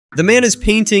The man is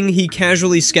painting, he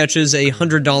casually sketches a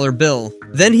 $100 bill.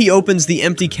 Then he opens the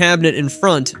empty cabinet in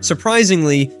front.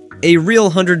 Surprisingly, a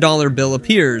real $100 bill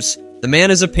appears. The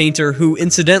man is a painter who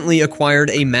incidentally acquired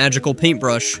a magical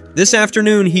paintbrush. This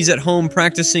afternoon, he's at home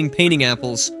practicing painting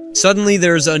apples. Suddenly,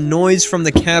 there's a noise from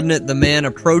the cabinet. The man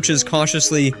approaches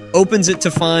cautiously, opens it to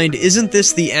find, isn't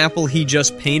this the apple he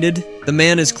just painted? The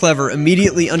man is clever,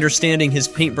 immediately understanding his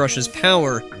paintbrush's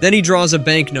power. Then he draws a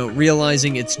banknote,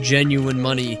 realizing it's genuine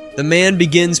money. The man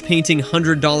begins painting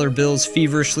 $100 bills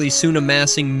feverishly, soon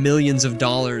amassing millions of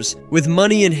dollars. With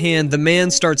money in hand, the man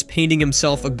starts painting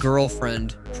himself a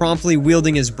girlfriend. Promptly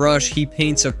wielding his brush, he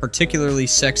paints a particularly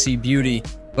sexy beauty.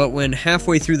 But when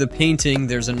halfway through the painting,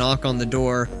 there's a knock on the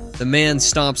door. The man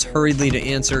stops hurriedly to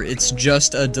answer, it's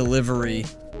just a delivery.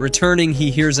 Returning,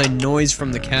 he hears a noise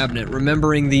from the cabinet.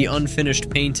 Remembering the unfinished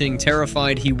painting,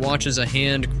 terrified, he watches a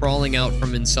hand crawling out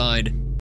from inside.